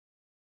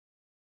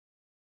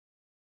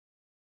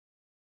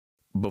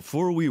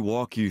Before we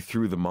walk you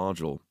through the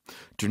module,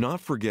 do not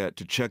forget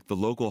to check the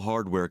local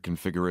hardware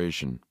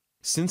configuration.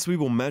 Since we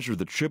will measure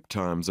the trip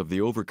times of the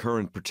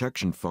overcurrent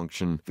protection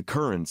function, the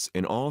currents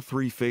in all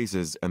three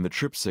phases and the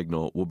trip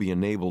signal will be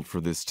enabled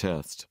for this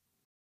test.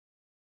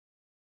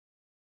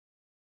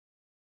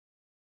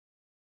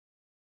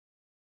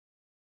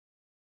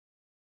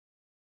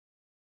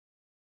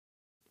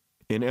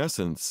 In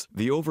essence,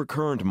 the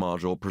Overcurrent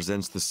module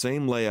presents the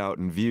same layout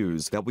and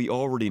views that we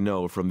already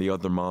know from the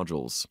other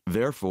modules.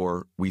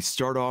 Therefore, we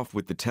start off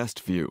with the test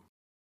view.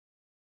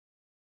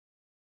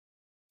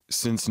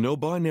 Since no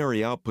binary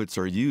outputs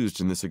are used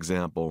in this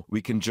example,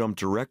 we can jump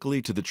directly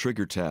to the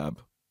Trigger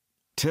tab.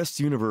 Test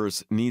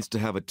Universe needs to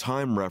have a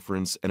time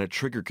reference and a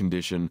trigger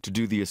condition to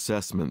do the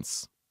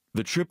assessments.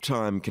 The trip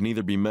time can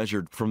either be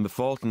measured from the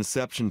fault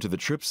inception to the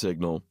trip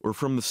signal or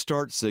from the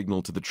start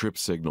signal to the trip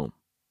signal.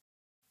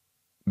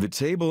 The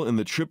table in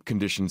the trip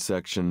condition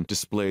section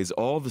displays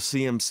all the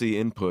CMC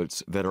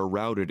inputs that are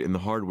routed in the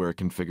hardware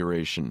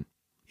configuration.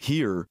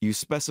 Here, you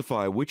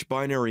specify which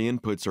binary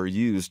inputs are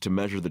used to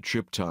measure the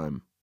trip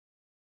time.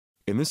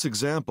 In this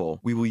example,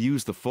 we will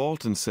use the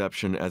fault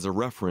inception as a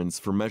reference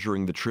for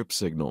measuring the trip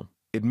signal.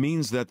 It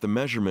means that the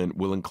measurement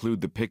will include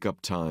the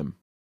pickup time.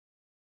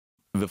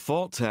 The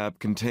Fault tab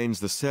contains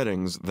the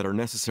settings that are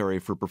necessary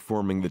for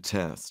performing the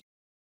test.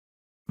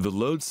 The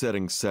Load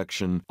Settings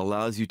section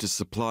allows you to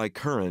supply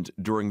current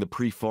during the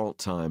pre-fault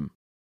time.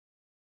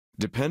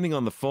 Depending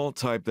on the fault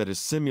type that is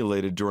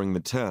simulated during the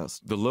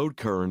test, the load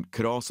current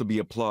could also be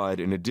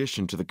applied in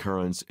addition to the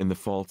currents in the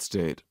fault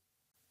state.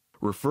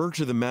 Refer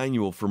to the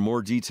manual for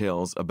more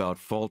details about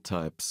fault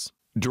types.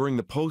 During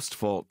the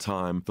post-fault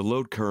time, the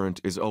load current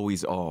is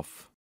always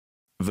off.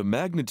 The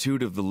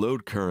magnitude of the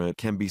load current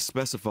can be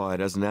specified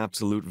as an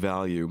absolute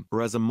value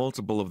or as a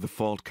multiple of the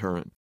fault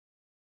current.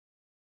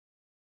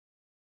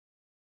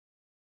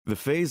 The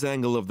phase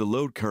angle of the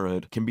load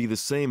current can be the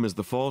same as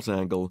the fault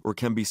angle or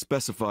can be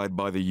specified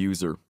by the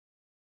user.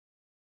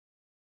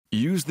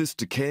 Use this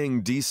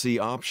decaying DC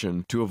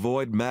option to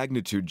avoid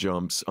magnitude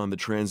jumps on the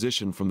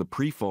transition from the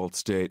pre-fault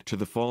state to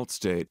the fault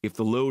state if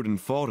the load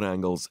and fault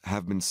angles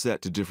have been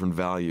set to different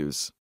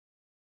values.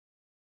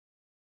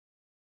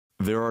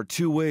 There are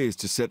two ways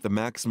to set the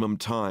maximum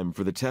time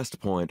for the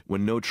test point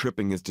when no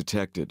tripping is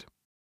detected.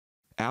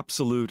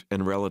 Absolute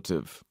and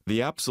relative.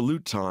 The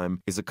absolute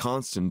time is a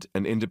constant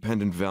and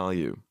independent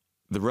value.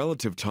 The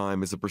relative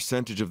time is a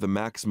percentage of the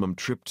maximum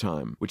trip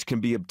time, which can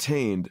be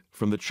obtained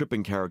from the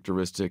tripping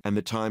characteristic and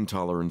the time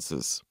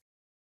tolerances.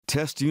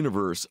 Test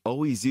Universe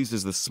always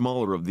uses the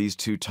smaller of these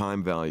two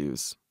time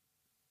values.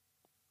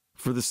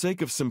 For the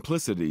sake of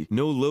simplicity,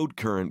 no load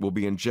current will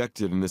be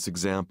injected in this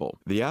example.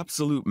 The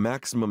absolute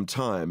maximum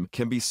time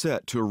can be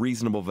set to a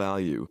reasonable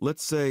value,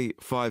 let's say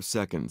 5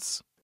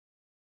 seconds.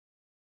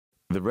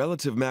 The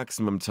relative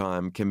maximum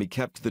time can be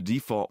kept to the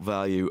default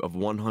value of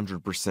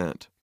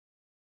 100%.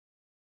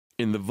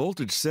 In the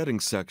voltage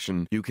settings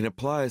section, you can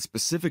apply a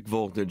specific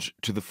voltage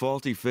to the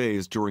faulty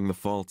phase during the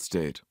fault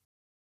state.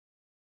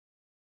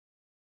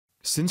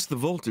 Since the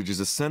voltage is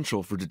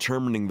essential for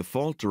determining the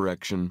fault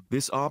direction,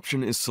 this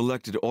option is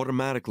selected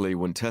automatically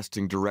when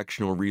testing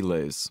directional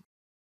relays.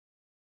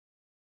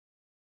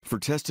 For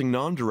testing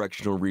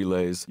non-directional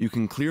relays, you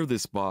can clear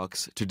this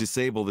box to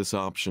disable this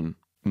option.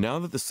 Now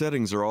that the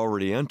settings are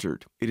already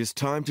entered, it is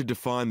time to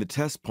define the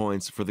test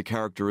points for the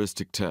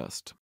characteristic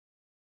test.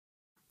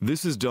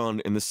 This is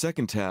done in the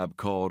second tab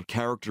called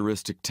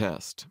Characteristic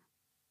Test.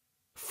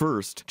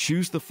 First,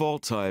 choose the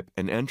fault type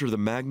and enter the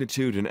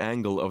magnitude and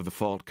angle of the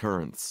fault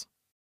currents.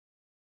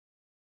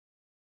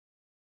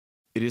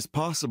 It is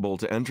possible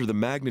to enter the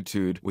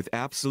magnitude with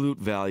absolute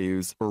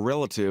values or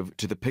relative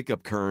to the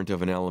pickup current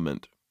of an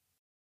element.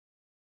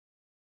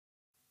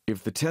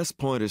 If the test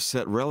point is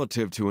set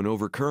relative to an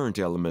overcurrent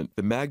element,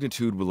 the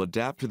magnitude will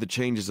adapt to the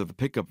changes of the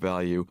pickup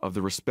value of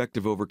the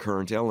respective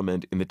overcurrent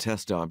element in the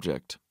test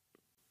object.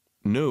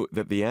 Note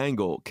that the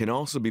angle can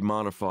also be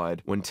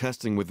modified when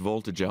testing with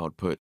voltage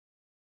output.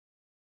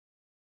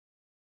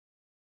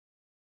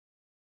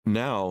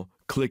 Now,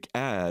 click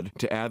Add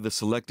to add the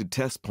selected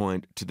test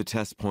point to the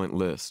test point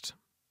list.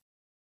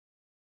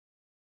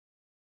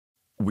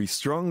 We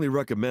strongly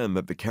recommend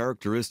that the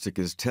characteristic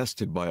is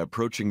tested by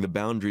approaching the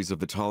boundaries of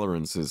the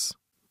tolerances.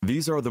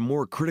 These are the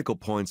more critical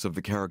points of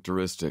the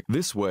characteristic.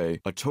 This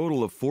way, a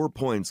total of 4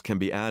 points can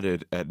be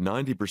added at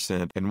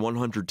 90% and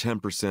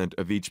 110%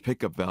 of each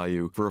pickup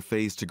value for a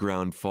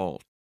phase-to-ground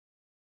fault.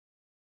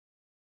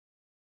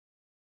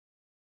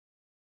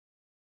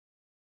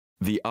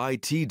 The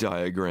IT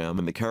diagram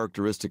in the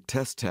Characteristic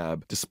Test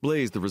tab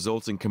displays the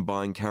resulting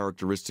combined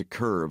characteristic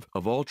curve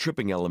of all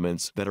tripping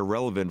elements that are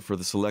relevant for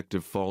the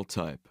selective fault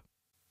type.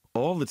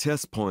 All the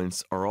test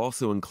points are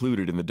also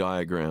included in the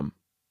diagram.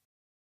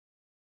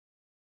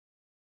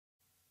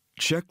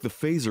 Check the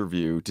phasor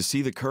view to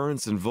see the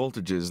currents and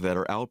voltages that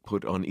are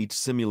output on each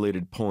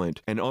simulated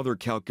point and other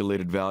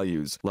calculated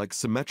values like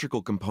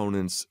symmetrical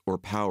components or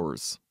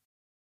powers.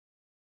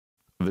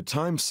 The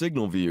time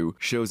signal view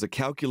shows a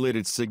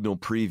calculated signal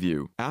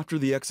preview. After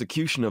the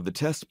execution of the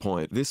test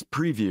point, this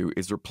preview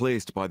is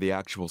replaced by the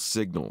actual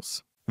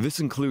signals. This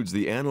includes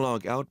the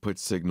analog output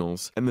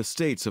signals and the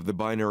states of the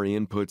binary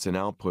inputs and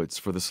outputs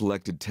for the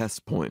selected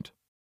test point.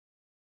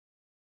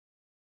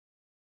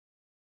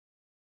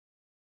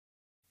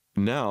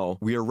 Now,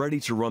 we are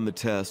ready to run the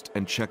test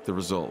and check the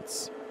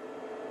results.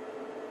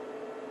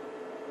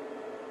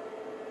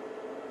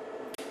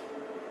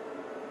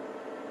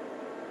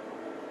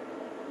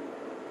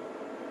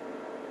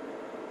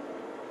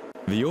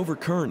 The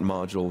overcurrent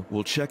module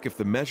will check if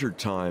the measured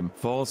time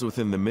falls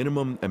within the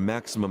minimum and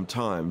maximum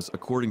times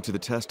according to the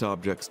test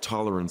object's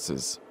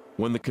tolerances.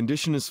 When the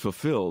condition is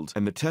fulfilled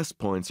and the test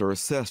points are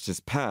assessed as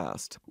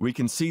passed, we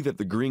can see that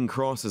the green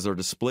crosses are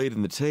displayed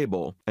in the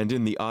table and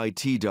in the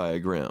IT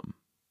diagram.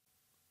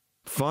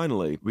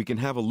 Finally, we can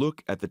have a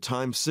look at the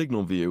time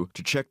signal view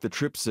to check the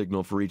trip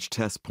signal for each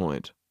test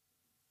point.